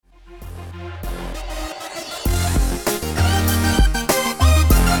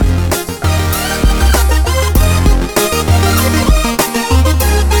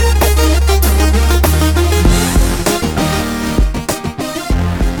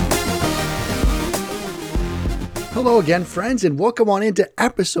Hello again, friends, and welcome on into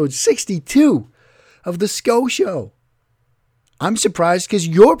episode 62 of The Sco Show. I'm surprised because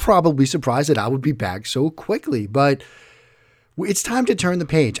you're probably surprised that I would be back so quickly, but it's time to turn the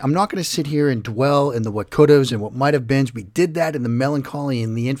page. I'm not going to sit here and dwell in the what could haves and what might have beens. We did that in the Melancholy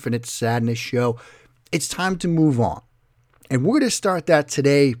and the Infinite Sadness show. It's time to move on. And we're going to start that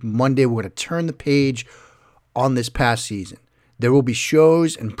today, Monday. We're going to turn the page on this past season. There will be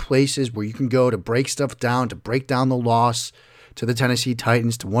shows and places where you can go to break stuff down, to break down the loss to the Tennessee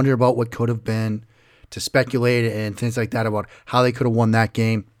Titans, to wonder about what could have been, to speculate and things like that about how they could have won that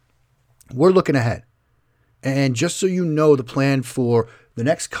game. We're looking ahead. And just so you know the plan for the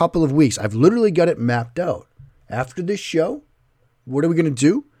next couple of weeks, I've literally got it mapped out. After this show, what are we going to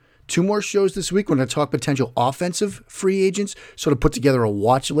do? 2 more shows this week. We're going to talk potential offensive free agents, sort of put together a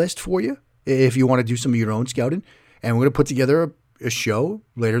watch list for you if you want to do some of your own scouting. And we're going to put together a show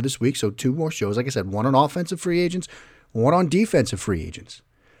later this week. So 2 more shows. Like I said, 1 on offensive free agents, 1 on defensive free agents.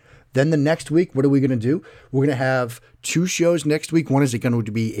 Then the next week, what are we going to do? We're going to have 2 shows next week. One is going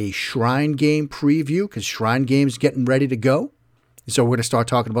to be a Shrine game preview because Shrine game's getting ready to go. So we're going to start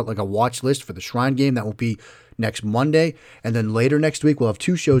talking about like a watch list for the Shrine game. That will be next Monday. And then later next week, we'll have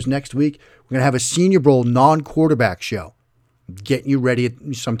 2 shows next week. We're going to have a Senior Bowl non-quarterback show. Getting you ready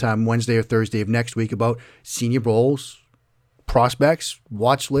sometime Wednesday or Thursday of next week about Senior Bowls, prospects,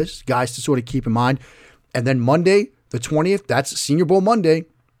 watch lists, guys to sort of keep in mind. And then Monday, the 20th, that's Senior Bowl Monday.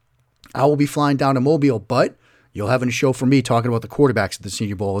 I will be flying down to Mobile, but you'll have a show for me talking about the quarterbacks at the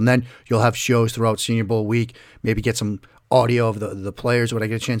Senior Bowl. And then you'll have shows throughout Senior Bowl week, maybe get some audio of the players, what I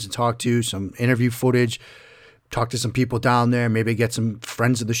get a chance to talk to, some interview footage, talk to some people down there, maybe get some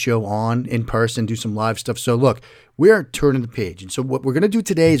friends of the show on in person, do some live stuff. So look, we are turning the page. And so what we're going to do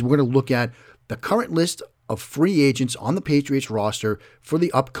today is we're going to look at the current list of free agents on the Patriots roster for the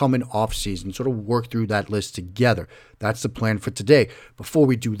upcoming offseason, sort of work through that list together. That's the plan for today. Before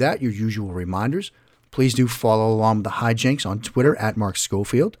we do that, your usual reminders, please do follow along with the hijinks on Twitter at Mark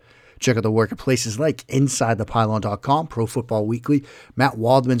Schofield. Check out the work at places like InsideThePylon.com, Pro Football Weekly, Matt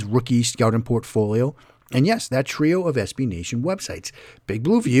Waldman's rookie scouting portfolio, and yes, that trio of SB Nation websites, Big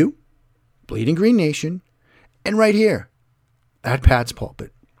Blue View, Bleeding Green Nation, and right here at Pat's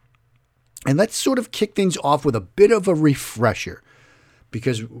Pulpit. And let's sort of kick things off with a bit of a refresher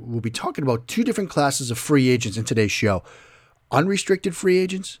because we'll be talking about 2 different classes of free agents in today's show, unrestricted free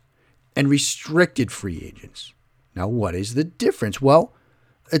agents and restricted free agents. Now, what is the difference? Well,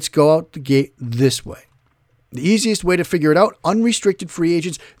 let's go out the gate this way. The easiest way to figure it out, unrestricted free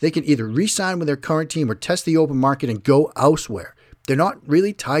agents, they can either re-sign with their current team or test the open market and go elsewhere. They're not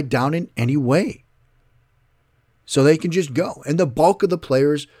really tied down in any way. So they can just go. And the bulk of the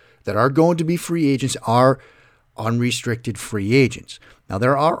players that are going to be free agents are unrestricted free agents. Now,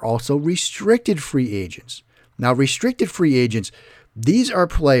 there are also restricted free agents. Now, restricted free agents, these are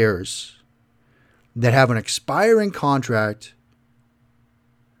players that have an expiring contract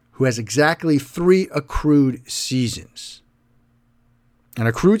who has exactly 3 accrued seasons. An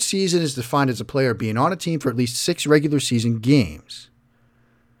accrued season is defined as a player being on a team for at least 6 regular season games.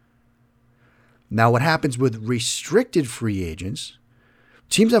 Now, what happens with restricted free agents,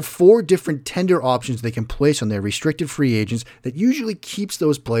 teams have 4 different tender options they can place on their restricted free agents that usually keeps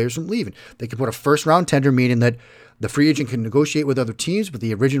those players from leaving. They can put a first-round tender, meaning that the free agent can negotiate with other teams, but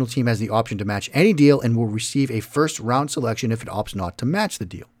the original team has the option to match any deal and will receive a first-round selection if it opts not to match the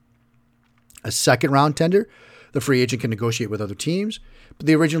deal. A second-round tender, the free agent can negotiate with other teams, but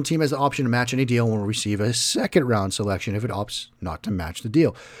the original team has the option to match any deal and will receive a second-round selection if it opts not to match the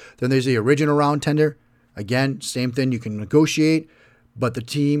deal. Then there's the original round tender. Again, same thing. You can negotiate, but the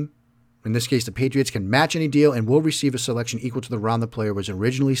team, in this case the Patriots, can match any deal and will receive a selection equal to the round the player was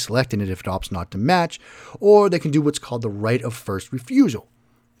originally selected in if it opts not to match, or they can do what's called the right of first refusal.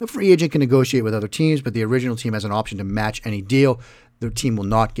 The free agent can negotiate with other teams, but the original team has an option to match any deal. The team will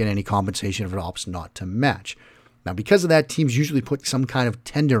not get any compensation if it opts not to match. Now, because of that, teams usually put some kind of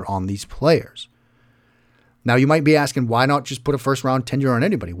tender on these players. Now, you might be asking, why not just put a first-round tender on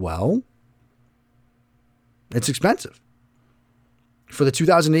anybody? Well, it's expensive. For the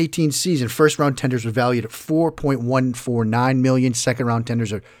 2018 season, first-round tenders were valued at $4.149 million. Second-round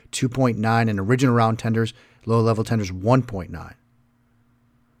tenders are $2.9, and original-round tenders, low-level tenders, $1.9.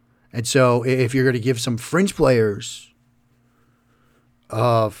 And so, if you're going to give some fringe players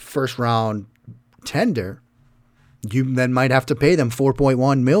a first-round tender, you then might have to pay them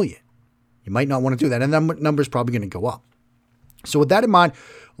 $4.1 million. You might not want to do that, and that number is probably going to go up. So with that in mind,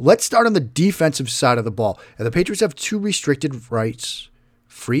 let's start on the defensive side of the ball. And the Patriots have 2 restricted rights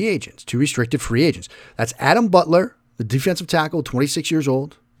free agents, 2 restricted free agents. That's Adam Butler, the defensive tackle, 26 years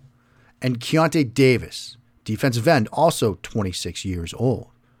old, and Keontae Davis, defensive end, also 26 years old.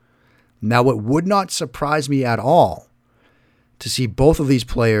 Now, it would not surprise me at all to see both of these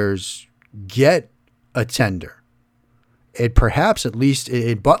players get a tender. And perhaps, at least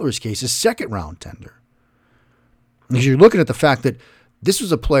in Butler's case, a second-round tender. Because you're looking at the fact that this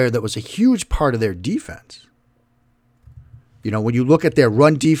was a player that was a huge part of their defense. When you look at their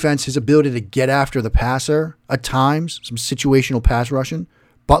run defense, his ability to get after the passer at times, some situational pass rushing,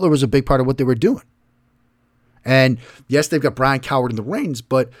 Butler was a big part of what they were doing. And yes, they've got Brian Coward in the reins,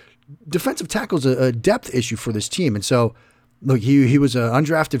 but defensive tackle is a depth issue for this team. And so, look, he was an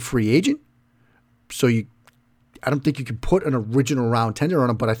undrafted free agent. So I don't think you can put an original round tender on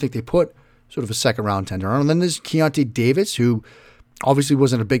him, but I think they put sort of a second round tender on him. And then there's Keontae Davis, who obviously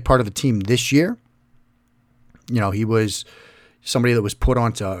wasn't a big part of the team this year. He was somebody that was put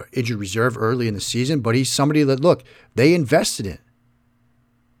onto injured reserve early in the season, but he's somebody that, look, they invested in.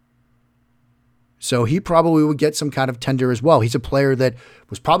 So he probably would get some kind of tender as well. He's a player that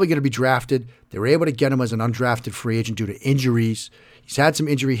was probably going to be drafted. They were able to get him as an undrafted free agent due to injuries. He's had some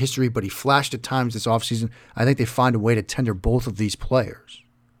injury history, but he flashed at times this offseason. I think they find a way to tender both of these players.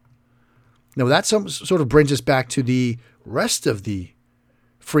 Now, that sort of brings us back to the rest of the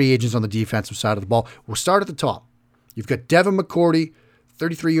free agents on the defensive side of the ball. We'll start at the top. You've got Devin McCourty,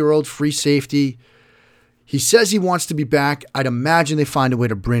 33-year-old free safety. He says he wants to be back. I'd imagine they find a way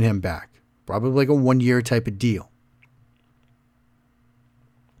to bring him back. Probably like a 1-year type of deal.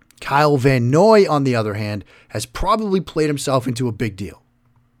 Kyle Van Noy, on the other hand, has probably played himself into a big deal.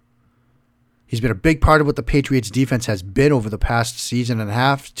 He's been a big part of what the Patriots defense has been over the past season and a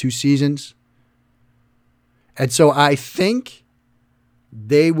half, 2 seasons. And so I think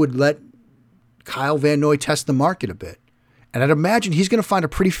they would let Kyle Van Noy test the market a bit. And I'd imagine he's going to find a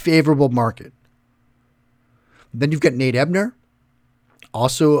pretty favorable market. Then you've got Nate Ebner,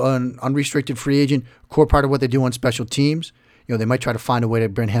 also an unrestricted free agent, core part of what they do on special teams. They might try to find a way to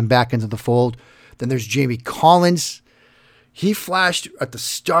bring him back into the fold. Then there's Jamie Collins. He flashed at the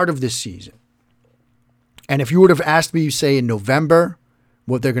start of this season. And if you would have asked me, say, in November,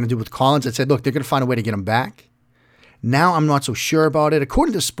 what they're going to do with Collins, I'd said, look, they're going to find a way to get him back. Now I'm not so sure about it.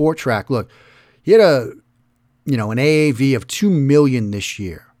 According to SportTrack, look, he had an AAV of $2 million this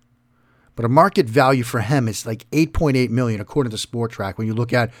year. But a market value for him is like $8.8 million, according to SportTrack, when you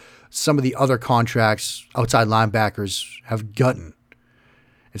look at some of the other contracts outside linebackers have gotten.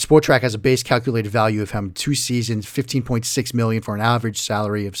 And SportTrack has a base calculated value of him 2 seasons, $15.6 million for an average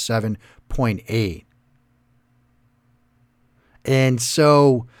salary of $7.8. And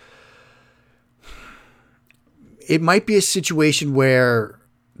so it might be a situation where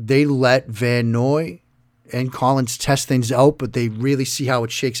they let Van Noy and Collins test things out, but they really see how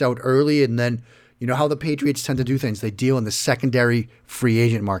it shakes out early. And then, you know how the Patriots tend to do things. They deal in the secondary free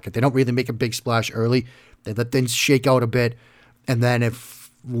agent market. They don't really make a big splash early. They let things shake out a bit. And then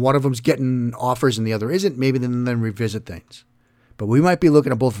if one of them's getting offers and the other isn't, maybe then revisit things. But we might be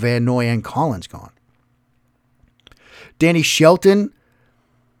looking at both Van Noy and Collins gone. Danny Shelton,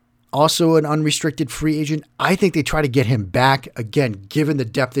 also an unrestricted free agent. I think they try to get him back, again, given the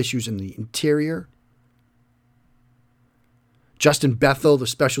depth issues in the interior. Justin Bethel, the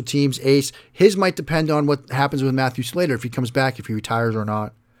special teams ace, his might depend on what happens with Matthew Slater, if he comes back, if he retires or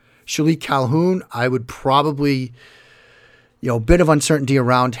not. Shalik Calhoun, I would probably, a bit of uncertainty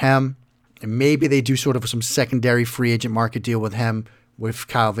around him. And maybe they do sort of some secondary free agent market deal with him, with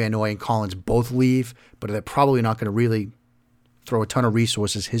Kyle Van Noy and Collins both leave, but they're probably not going to really throw a ton of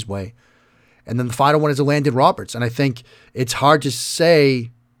resources his way. And then the final one is a Landon Roberts. And I think it's hard to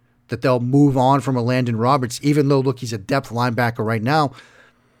say that they'll move on from a Landon Roberts, even though, look, he's a depth linebacker right now.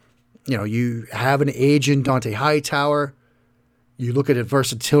 You have an aging Dante Hightower. You look at the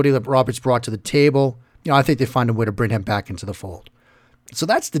versatility that Roberts brought to the table. I think they find a way to bring him back into the fold. So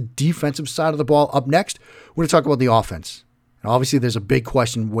that's the defensive side of the ball. Up next, we're going to talk about the offense. And obviously, there's a big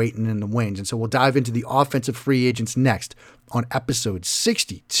question waiting in the wings. And so we'll dive into the offensive free agents next on episode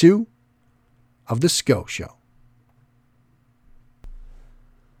 62 of The SCO Show.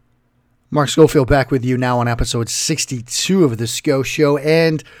 Mark Schofield back with you now on episode 62 of The SCO Show.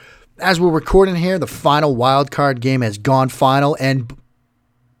 And as we're recording here, the final wildcard game has gone final. And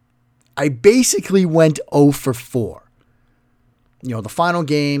I basically went 0 for 4. The final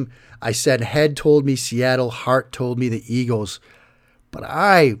game, I said head told me Seattle, heart told me the Eagles. But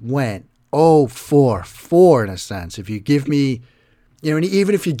I went 0 for 4 in a sense. If you give me, and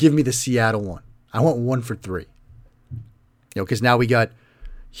even if you give me the Seattle one, I went 1 for 3. Because now we got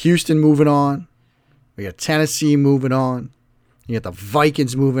Houston moving on. We got Tennessee moving on. You got the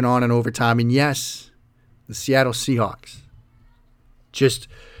Vikings moving on in overtime. And yes, the Seattle Seahawks. Just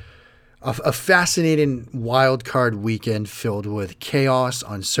a fascinating wild card weekend filled with chaos,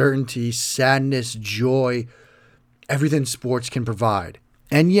 uncertainty, sadness, joy, everything sports can provide.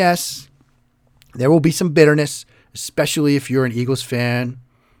 And yes, there will be some bitterness, especially if you're an Eagles fan.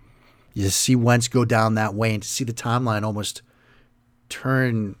 You see Wentz go down that way and to see the timeline almost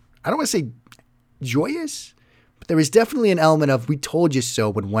turn, I don't want to say joyous, but there is definitely an element of we told you so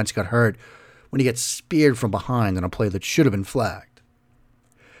when Wentz got hurt, when he gets speared from behind on a play that should have been flagged.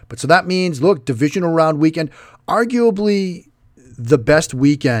 But so that means, look, divisional round weekend, arguably the best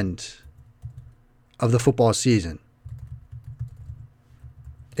weekend of the football season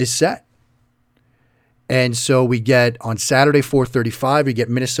is set. And so we get on Saturday, 4:35, we get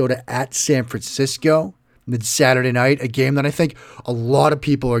Minnesota at San Francisco. And then Saturday night, a game that I think a lot of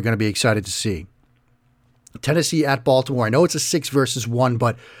people are going to be excited to see. Tennessee at Baltimore. I know it's a 6-1,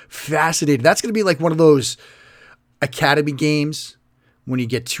 but fascinating. That's going to be like one of those academy games when you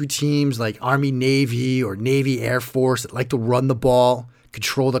get two teams like Army, Navy or Navy, Air Force that like to run the ball,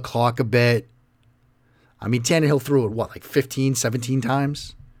 control the clock a bit. I mean, Tannehill threw it, like 15, 17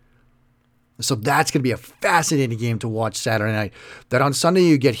 times? So that's going to be a fascinating game to watch Saturday night. Then on Sunday,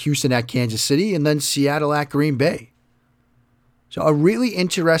 you get Houston at Kansas City and then Seattle at Green Bay. So a really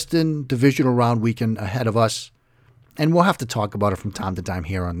interesting divisional round weekend ahead of us. And we'll have to talk about it from time to time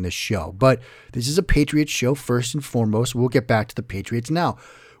here on this show. But this is a Patriots show first and foremost. We'll get back to the Patriots now.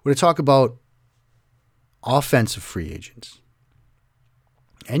 We're going to talk about offensive free agents.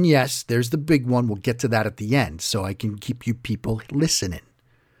 And yes, there's the big one. We'll get to that at the end so I can keep you people listening.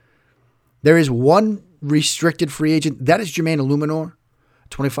 There is one restricted free agent. That is Jermaine Illuminor,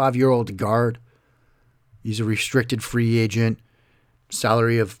 25-year-old guard. He's a restricted free agent.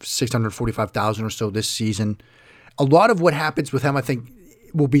 Salary of $645,000 or so this season. A lot of what happens with him, I think,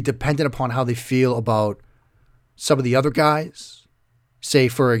 will be dependent upon how they feel about some of the other guys. Say,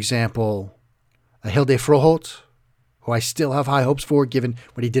 for example, a Hilde Froholt, who I still have high hopes for, given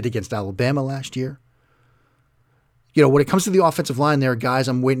what he did against Alabama last year. You know, when it comes to the offensive line, there are guys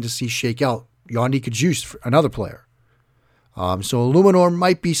I'm waiting to see shake out. Yandi Kajus, another player. So Illuminor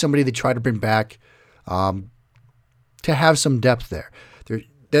might be somebody they try to bring back to have some depth there.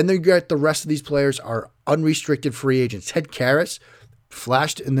 Then they get the rest of these players are unrestricted free agents. Ted Karras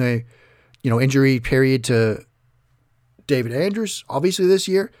flashed in the injury period to David Andrews, obviously this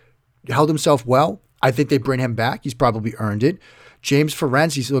year. Held himself well. I think they bring him back. He's probably earned it. James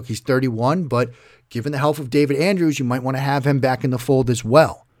Ferenc, he's 31, but given the health of David Andrews, you might want to have him back in the fold as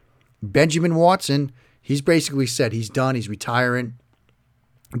well. Benjamin Watson, he's basically said he's done. He's retiring.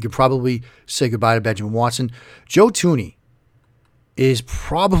 You could probably say goodbye to Benjamin Watson. Joe Thuney is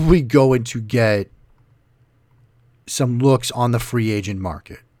probably going to get some looks on the free agent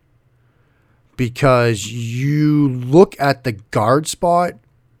market because you look at the guard spot,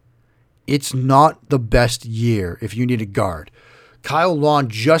 it's not the best year if you need a guard. Kyle Long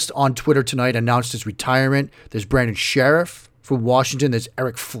just on Twitter tonight announced his retirement. There's Brandon Sheriff from Washington. There's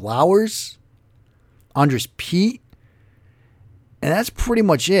Eric Flowers, Andres Pete, and that's pretty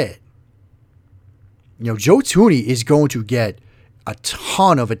much it. Joe Thuney is going to get a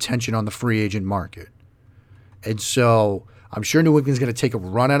ton of attention on the free agent market. And so I'm sure New England's going to take a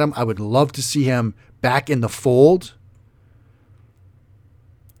run at him. I would love to see him back in the fold.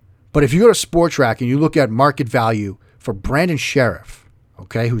 But if you go to SportTrack and you look at market value for Brandon Sheriff,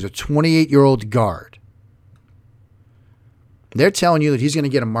 okay, who's a 28-year-old guard, they're telling you that he's going to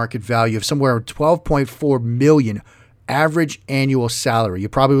get a market value of somewhere around $12.4 million average annual salary. You're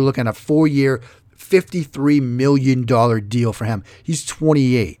probably looking at a 4-year, $53 million deal for him. He's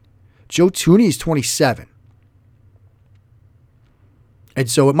 28. Joe Thuney is 27. And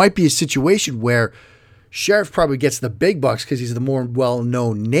so it might be a situation where Sheriff probably gets the big bucks because he's the more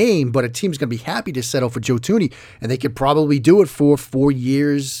well-known name, but a team's going to be happy to settle for Joe Thuney, and they could probably do it for 4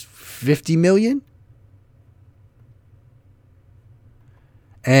 years, $50 million.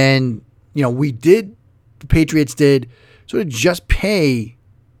 And, the Patriots did sort of just pay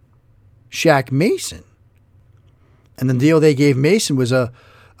Shaq Mason. And the deal they gave Mason was a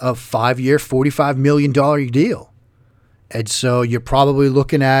 5-year, $45 million deal. And so you're probably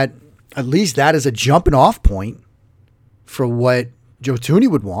looking at least that as a jumping off point for what Joe Thuney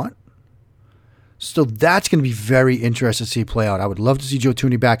would want. So that's going to be very interesting to see play out. I would love to see Joe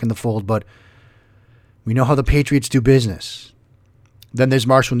Thuney back in the fold, but we know how the Patriots do business. Then there's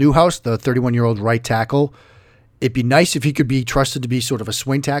Marshall Newhouse, the 31-year-old right tackle. It'd be nice if he could be trusted to be sort of a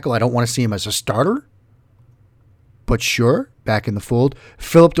swing tackle. I don't want to see him as a starter, but sure, back in the fold.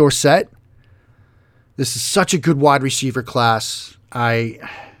 Philip Dorsett. This is such a good wide receiver class. I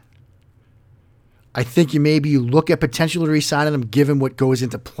I think you look at potentially re-signing him given what goes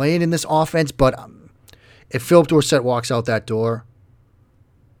into playing in this offense. But if Phillip Dorsett walks out that door,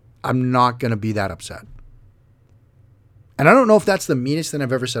 I'm not going to be that upset. And I don't know if that's the meanest thing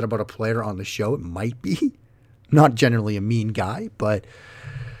I've ever said about a player on the show. It might be. Not generally a mean guy, but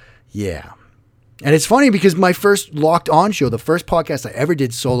yeah. And it's funny because my first Locked On show, the first podcast I ever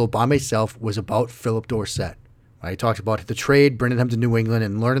did solo by myself, was about Phillip Dorsett. I talked about the trade, bringing him to New England,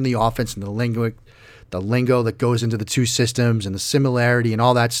 and learning the offense and the lingo that goes into the two systems and the similarity and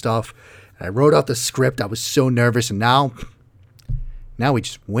all that stuff. And I wrote out the script. I was so nervous, and now we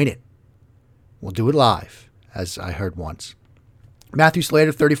just win it. We'll do it live, as I heard once. Matthew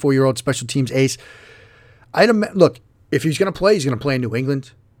Slater, 34-year-old special teams ace. Look, if he's going to play, he's going to play in New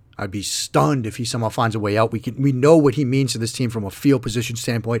England. I'd be stunned if he somehow finds a way out. We know what he means to this team from a field position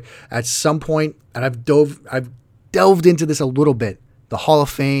standpoint. At some point, and I've delved into this a little bit, the Hall of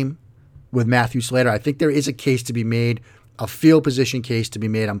Fame with Matthew Slater. I think there is a case to be made, a field position case to be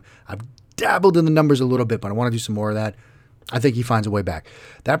made. I've dabbled in the numbers a little bit, but I want to do some more of that. I think he finds a way back.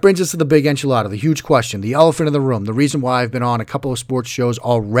 That brings us to the big enchilada, the huge question, the elephant in the room, the reason why I've been on a couple of sports shows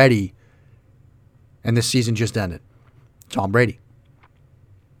already, and this season just ended. Tom Brady.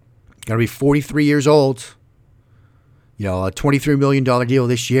 Going to be 43 years old. A $23 million deal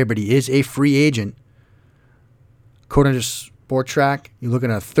this year, but he is a free agent. According to SportTrack, you're looking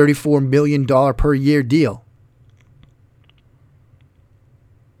at a $34 million per year deal.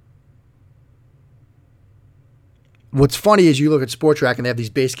 What's funny is you look at SportTrack and they have these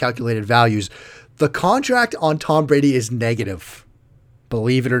base calculated values. The contract on Tom Brady is negative,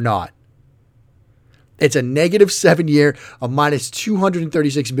 believe it or not. It's a negative 7-year, a minus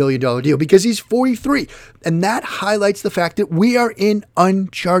 $236 million deal because he's 43. And that highlights the fact that we are in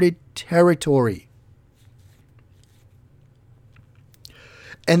uncharted territory.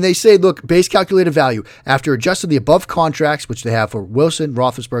 And they say, look, base calculated value, after adjusting the above contracts, which they have for Wilson,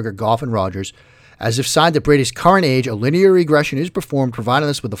 Roethlisberger, Goff, and Rodgers, as if signed at Brady's current age, a linear regression is performed, providing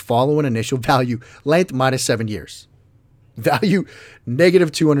us with the following initial value, length minus 7 years. Value,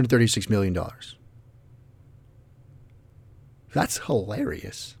 negative $236 million. That's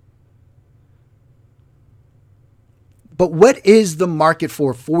hilarious. But what is the market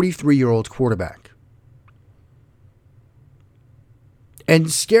for a 43-year-old quarterback? And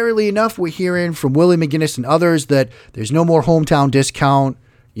scarily enough, we're hearing from Willie McGinnis and others that there's no more hometown discount.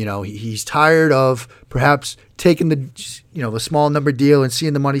 He's tired of perhaps taking the small number deal and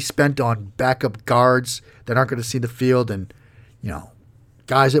seeing the money spent on backup guards that aren't going to see the field and,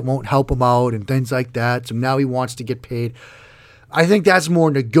 guys that won't help him out and things like that. So now he wants to get paid. I think that's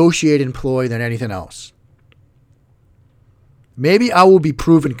more negotiated ploy than anything else. Maybe I will be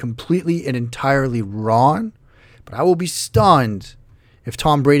proven completely and entirely wrong, but I will be stunned if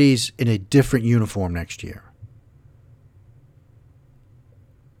Tom Brady's in a different uniform next year.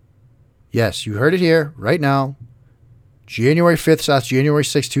 Yes, you heard it here right now. January 5th / January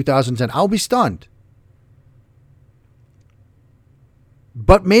 6th, 2010. I'll be stunned.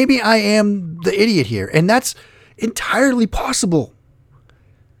 But maybe I am the idiot here, and that's entirely possible.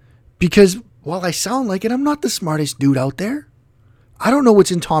 Because while I sound like it, I'm not the smartest dude out there. I don't know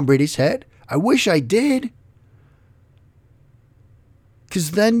what's in Tom Brady's head. I wish I did.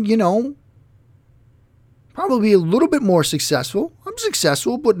 Because then, probably a little bit more successful. I'm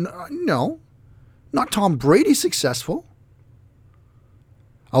successful, but no, not Tom Brady successful.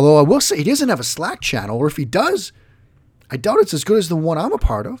 Although I will say he doesn't have a Slack channel, or if he does, I doubt it's as good as the one I'm a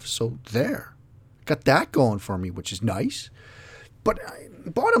part of. So there. Got that going for me, which is nice. But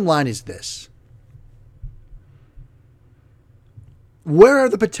bottom line is this. Where are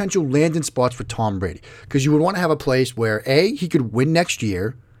the potential landing spots for Tom Brady? Because you would want to have a place where A, he could win next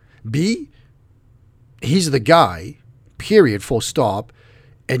year. B, he's the guy, period, full stop.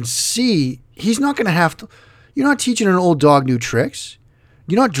 And C, he's not going to have to, you're not teaching an old dog new tricks.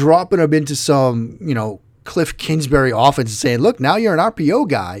 You're not dropping him into some, Cliff Kingsbury offense and saying, look, now you're an RPO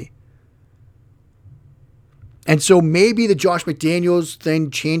guy. And so maybe the Josh McDaniels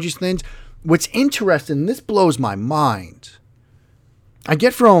thing changes things. What's interesting, and this blows my mind, I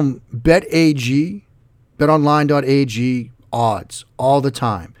get from BetAG, betonline.ag, odds all the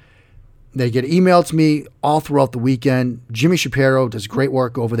time. They get emailed to me all throughout the weekend. Jimmy Shapiro does great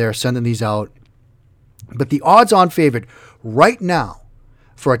work over there sending these out. But the odds-on favorite right now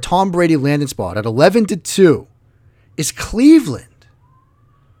for a Tom Brady landing spot at 11-2 is Cleveland,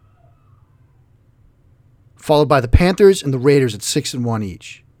 followed by the Panthers and the Raiders at 6-1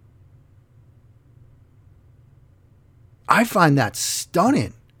 each. I find that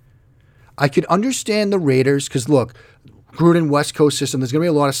stunning. I could understand the Raiders because, look, Gruden West Coast system, there's going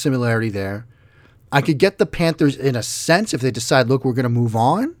to be a lot of similarity there. I could get the Panthers in a sense if they decide, look, we're going to move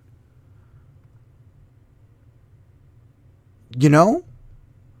on. You know?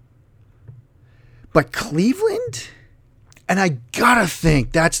 But Cleveland, and I gotta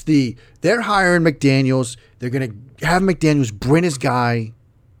think they're hiring McDaniels. They're gonna have McDaniels bring his guy.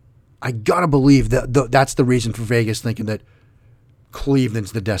 I gotta believe that's the reason for Vegas thinking that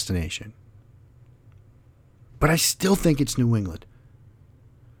Cleveland's the destination. But I still think it's New England.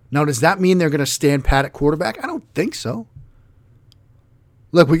 Now, does that mean they're gonna stand pat at quarterback? I don't think so.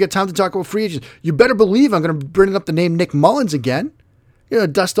 Look, we got time to talk about free agents. You better believe I'm gonna bring up the name Nick Mullins again.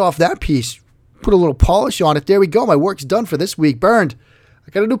 Dust off that piece. Put a little polish on it. There we go. My work's done for this week. Burned.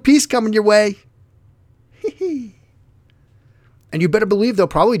 I got a new piece coming your way. And you better believe they'll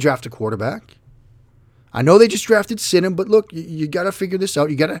probably draft a quarterback. I know they just drafted Sidham, but look, you got to figure this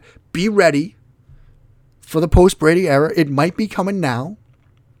out. You got to be ready for the post-Brady era. It might be coming now.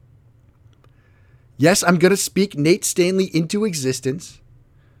 Yes, I'm going to speak Nate Stanley into existence.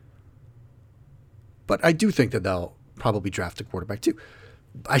 But I do think that they'll probably draft a quarterback too.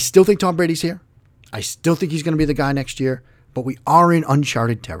 I still think Tom Brady's here. I still think he's going to be the guy next year, but we are in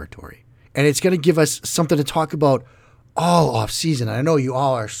uncharted territory. And it's going to give us something to talk about all off season. I know you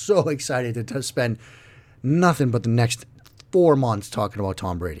all are so excited to spend nothing but the next 4 months talking about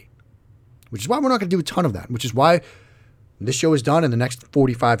Tom Brady, which is why we're not going to do a ton of that, which is why this show is done. In the next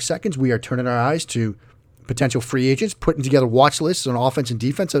 45 seconds, we are turning our eyes to potential free agents, putting together watch lists on offense and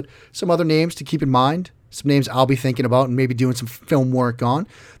defense, so some other names to keep in mind. Some names I'll be thinking about and maybe doing some film work on.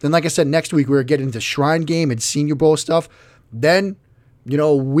 Then, like I said, next week we're getting into Shrine Game and Senior Bowl stuff. Then,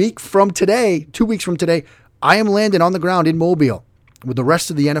 a week from today, 2 weeks from today, I am landing on the ground in Mobile with the rest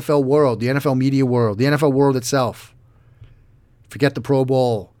of the NFL world, the NFL media world, the NFL world itself. Forget the Pro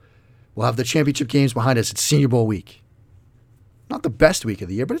Bowl. We'll have the championship games behind us. It's Senior Bowl week. Not the best week of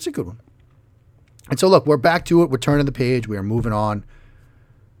the year, but it's a good one. And so, look, we're back to it. We're turning the page. We are moving on.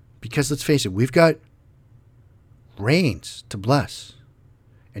 Because let's face it, we've got reigns to bless.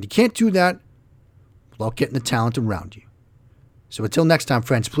 And you can't do that without getting the talent around you. So until next time,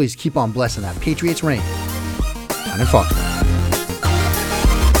 friends, please keep on blessing that Patriots reign. I'm Falcon.